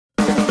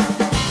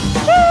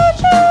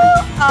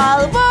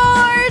All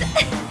aboard!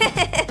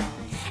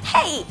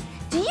 Hey,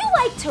 do you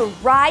like to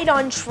ride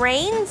on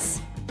trains?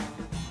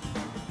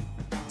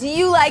 Do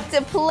you like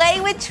to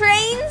play with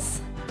trains?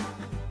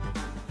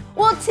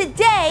 Well,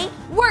 today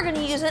we're going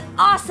to use an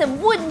awesome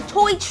wooden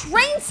toy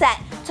train set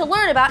to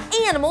learn about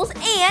animals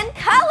and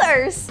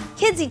colors.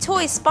 Kidsy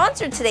Toys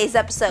sponsored today's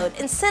episode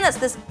and sent us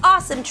this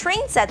awesome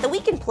train set that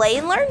we can play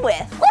and learn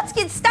with. Let's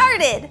get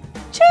started.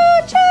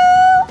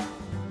 Choo-choo!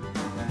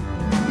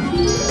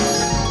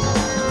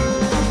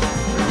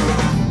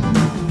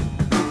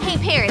 Hey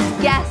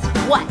parents, guess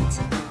what?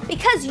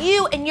 Because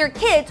you and your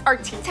kids are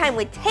Tea Time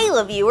with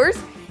Tayla viewers,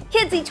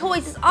 Kidsy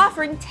Toys is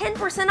offering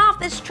 10% off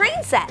this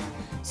train set.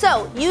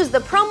 So use the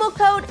promo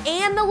code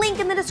and the link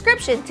in the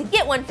description to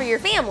get one for your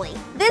family.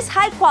 This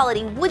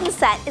high-quality wooden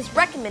set is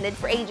recommended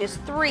for ages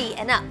 3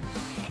 and up.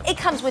 It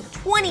comes with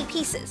 20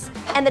 pieces,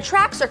 and the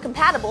tracks are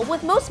compatible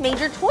with most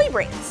major toy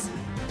brands.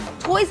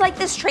 Toys like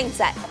this train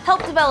set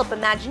help develop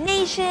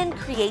imagination,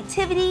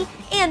 creativity,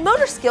 and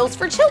motor skills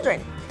for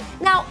children.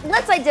 Now,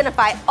 let's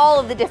identify all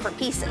of the different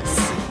pieces.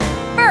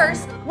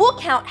 First, we'll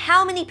count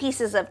how many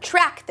pieces of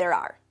track there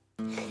are.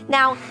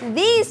 Now,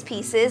 these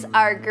pieces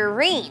are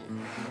green.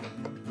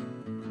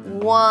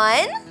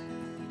 1,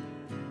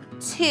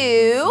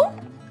 2,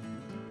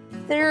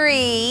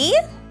 3,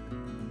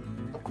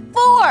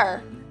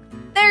 4.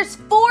 There's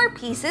 4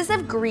 pieces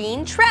of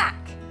green track.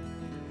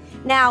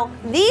 Now,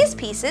 these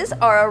pieces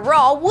are a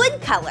raw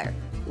wood color.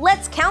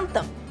 Let's count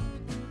them.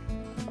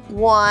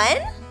 1,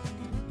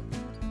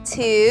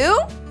 2,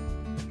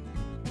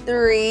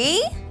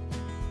 3,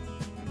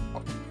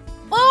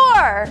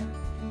 4.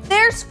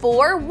 There's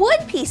 4 wood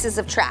pieces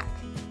of track.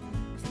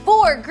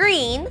 4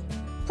 green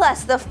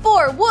plus the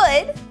 4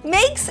 wood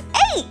makes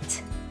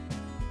 8.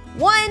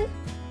 1,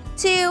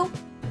 2,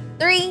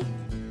 3,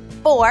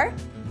 4,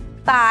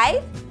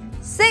 5,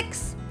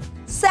 6,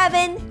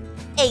 7,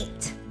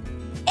 8.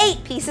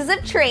 8 pieces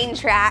of train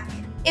track.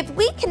 If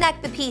we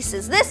connect the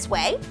pieces this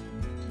way,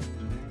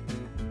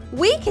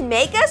 we can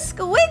make a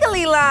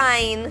squiggly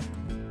line.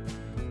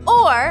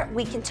 Or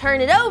we can turn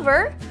it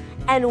over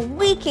and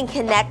we can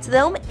connect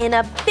them in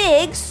a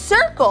big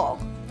circle.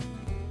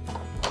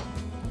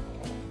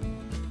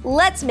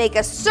 Let's make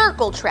a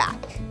circle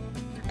track.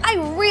 I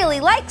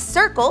really like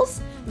circles.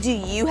 Do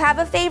you have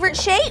a favorite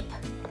shape?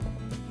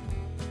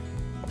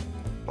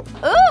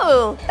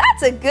 Ooh,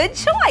 that's a good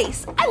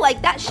choice. I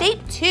like that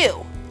shape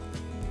too.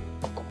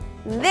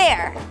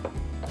 There.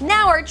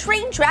 Now our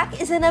train track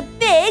is in a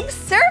big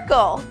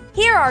circle.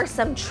 Here are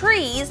some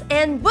trees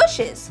and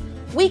bushes.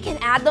 We can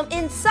add them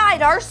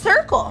inside our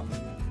circle.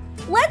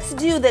 Let's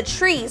do the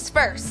trees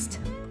first.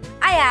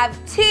 I have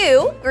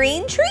 2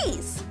 green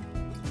trees.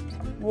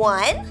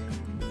 1,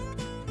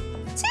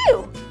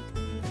 2.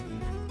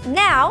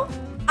 Now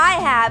I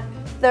have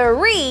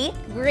 3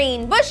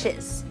 green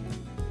bushes.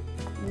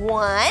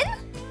 1,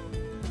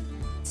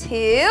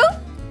 2,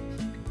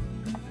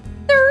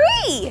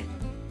 3.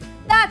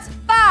 That's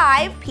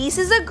 5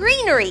 pieces of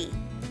greenery.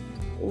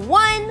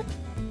 1,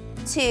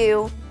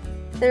 2,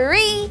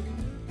 3,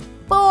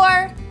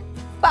 4,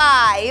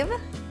 5.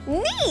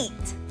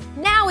 Neat!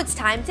 Now it's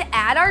time to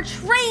add our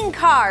train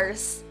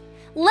cars.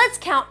 Let's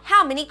count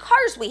how many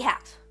cars we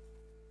have.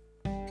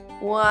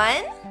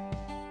 1,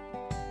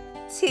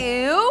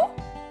 2,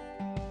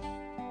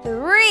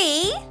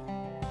 3,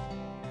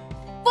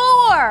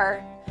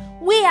 4.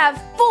 We have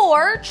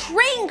 4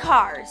 train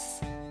cars.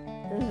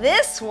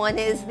 This one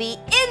is the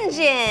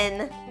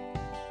engine.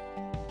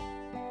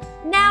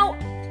 Now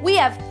we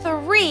have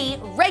 3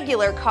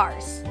 regular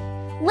cars.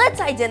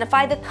 Let's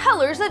identify the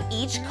colors of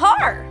each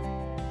car.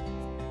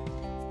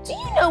 Do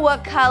you know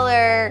what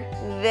color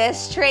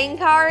this train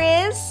car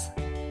is?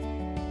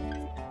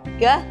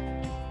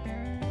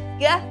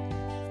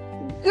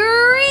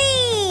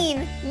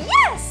 Green!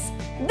 Yes!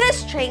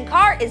 This train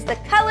car is the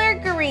color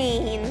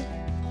green.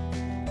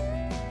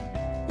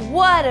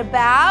 What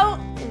about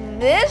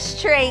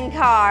this train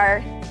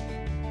car?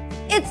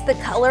 It's the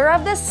color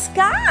of the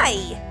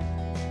sky.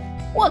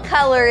 What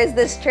color is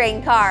this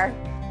train car?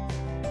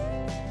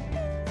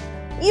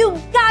 You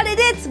got it,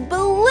 it's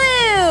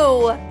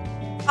blue!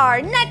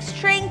 Our next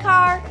train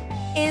car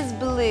is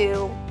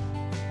blue.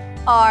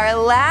 Our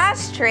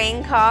last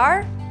train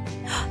car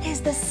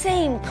is the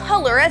same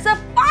color as a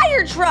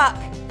fire truck.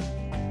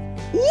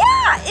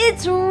 Yeah,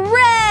 it's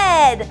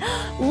red.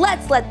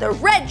 Let's let the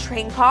red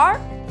train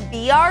car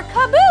be our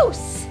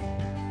caboose.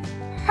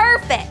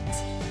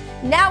 Perfect.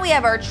 Now we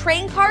have our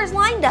train cars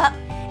lined up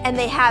and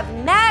they have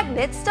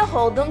magnets to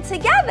hold them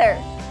together.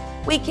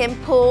 We can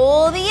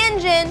pull the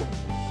engine,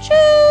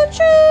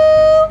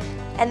 choo-choo,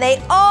 and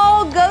they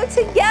all go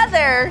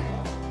together.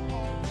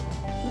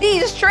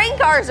 These train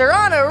cars are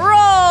on a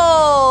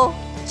roll.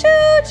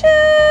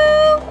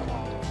 Choo-choo.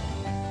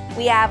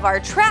 We have our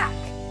track,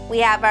 we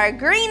have our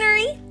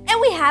greenery, and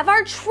we have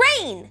our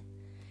train.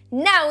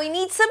 Now we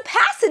need some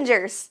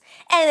passengers.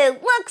 And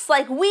it looks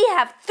like we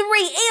have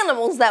 3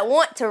 animals that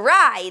want to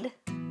ride.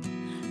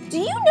 Do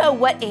you know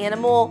what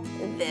animal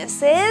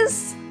this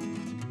is?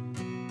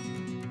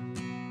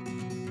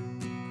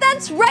 That's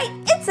That's right,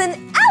 it's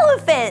an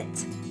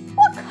elephant.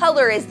 What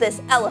color is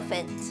this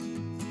elephant?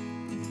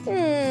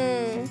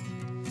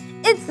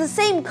 It's the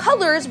same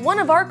color as one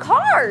of our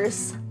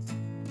cars.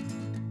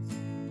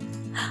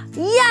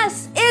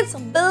 Yes, it's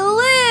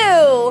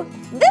blue.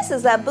 This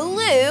is a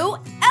blue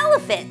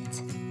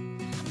elephant.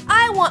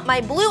 I want my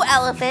blue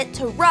elephant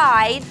to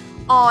ride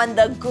on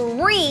the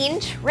green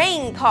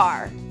train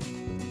car.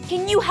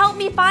 Can you help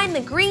me find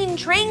the green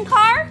train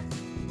car?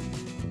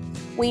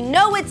 We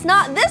know it's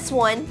not this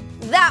one.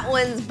 That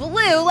one's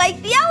blue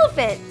like the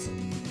elephant.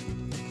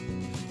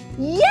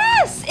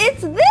 Yes,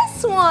 it's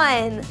this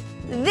one.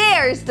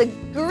 There's the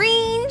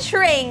green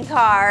train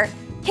car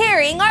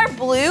carrying our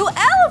blue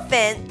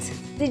elephant.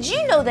 Did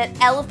you know that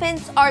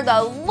elephants are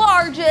the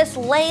largest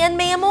land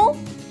mammal?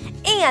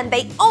 And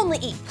they only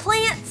eat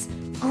plants,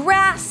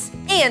 grass,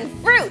 and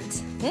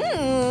fruit.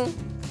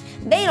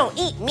 They don't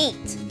eat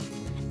meat.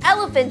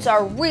 Elephants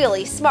are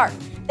really smart.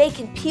 They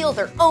can peel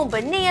their own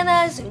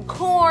bananas and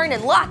corn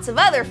and lots of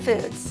other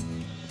foods.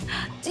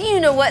 Do you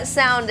know what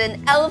sound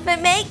an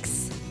elephant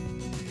makes?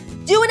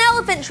 Do an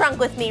elephant trunk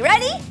with me.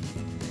 Ready?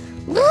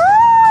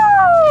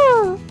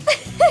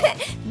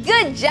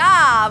 Good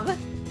job.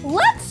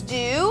 Let's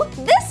do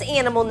this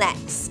animal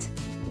next.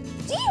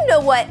 Do you know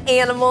what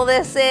animal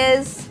this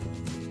is?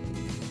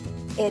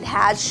 It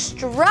has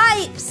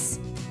stripes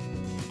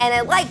and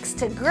it likes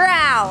to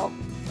growl.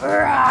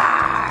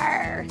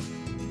 Roar.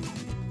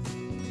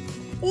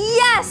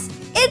 Yes,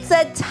 it's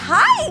a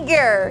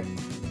tiger.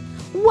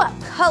 What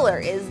color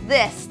is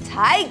this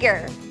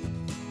tiger?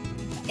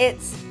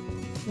 It's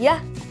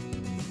yellow.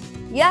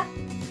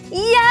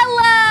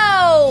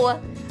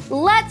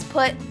 Let's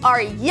put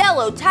our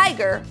yellow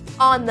tiger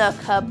on the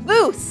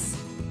caboose.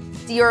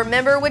 Do you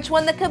remember which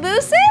one the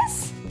caboose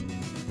is?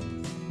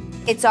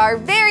 It's our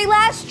very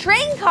last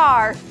train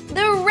car,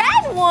 the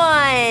red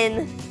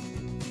one.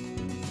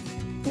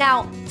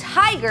 Now,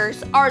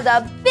 tigers are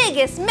the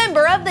biggest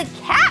member of the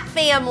cat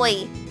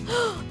family.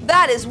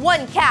 That is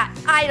one cat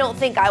I don't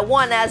think I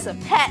want as a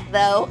pet,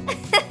 though.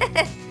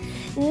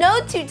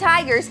 No two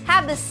tigers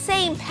have the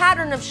same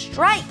pattern of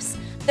stripes.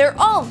 They're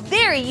all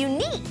very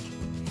unique.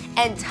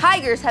 And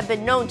tigers have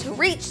been known to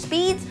reach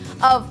speeds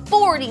of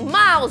 40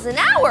 miles an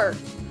hour.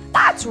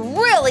 That's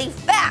really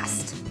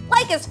fast,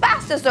 like as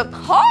fast as a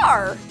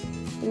car.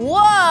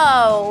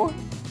 Whoa!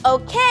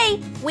 Okay,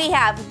 we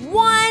have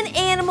one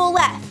animal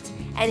left,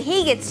 and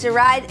he gets to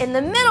ride in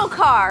the middle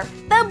car,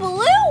 the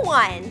blue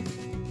one.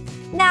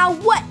 Now,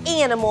 what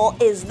animal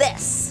is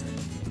this?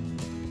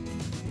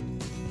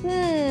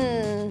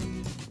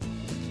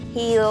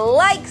 He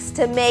likes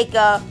to make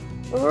a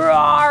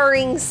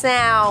roaring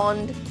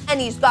sound, and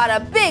he's got a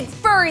big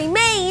furry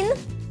mane.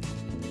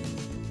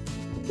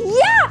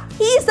 Yeah,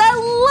 he's a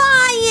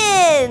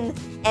lion,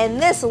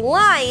 and this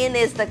lion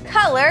is the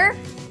color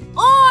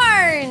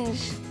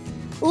orange.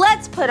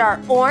 Let's put our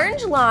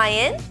orange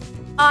lion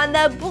on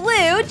the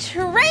blue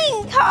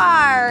train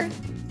car.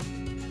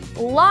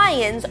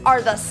 Lions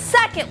are the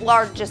second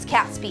largest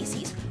cat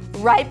species,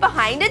 right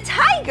behind a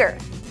tiger.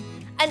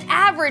 An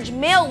average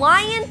male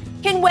lion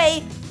can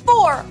weigh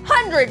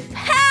 400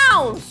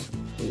 pounds.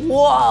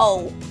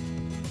 Whoa!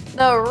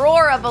 The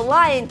roar of a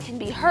lion can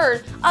be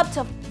heard up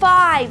to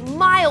 5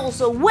 miles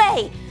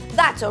away.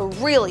 That's a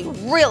really,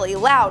 really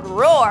loud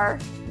roar.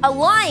 A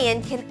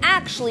lion can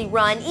actually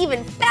run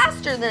even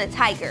faster than a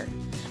tiger,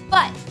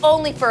 but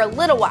only for a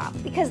little while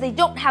because they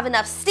don't have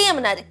enough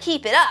stamina to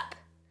keep it up.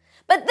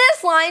 But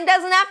this lion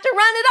doesn't have to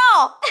run at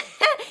all.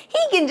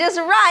 He can just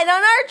ride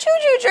on our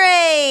choo-choo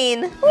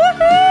train.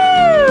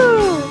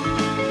 Woohoo!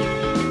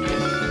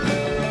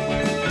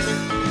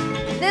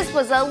 This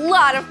was a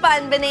lot of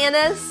fun,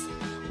 Bananas.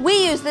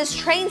 We used this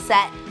train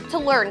set to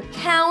learn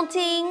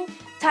counting,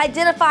 to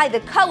identify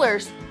the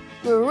colors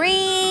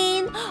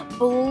green,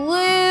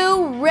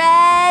 blue,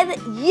 red,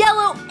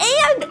 yellow,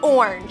 and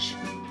orange.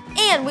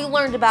 And we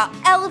learned about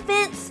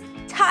elephants,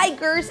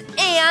 tigers,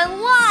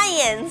 and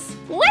lions.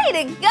 Way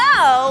to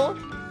go!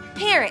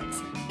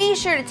 Parents, be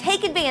sure to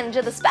take advantage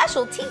of the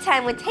special Tea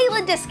Time with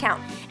Tayla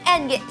discount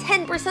and get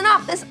 10%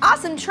 off this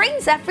awesome train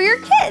set for your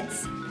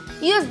kids.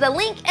 Use the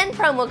link and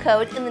promo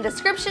code in the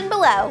description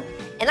below.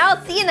 And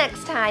I'll see you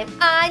next time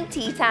on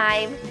Tea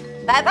Time.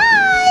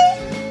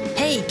 Bye-bye!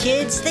 Hey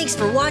kids, thanks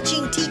for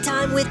watching Tea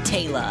Time with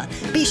Tayla.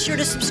 Be sure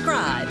to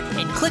subscribe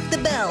and click the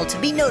bell to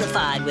be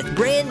notified with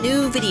brand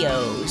new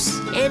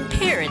videos. And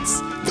parents,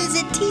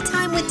 visit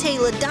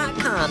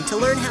teatimewithtayla.com to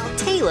learn how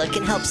Tayla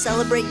can help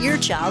celebrate your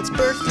child's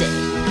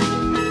birthday.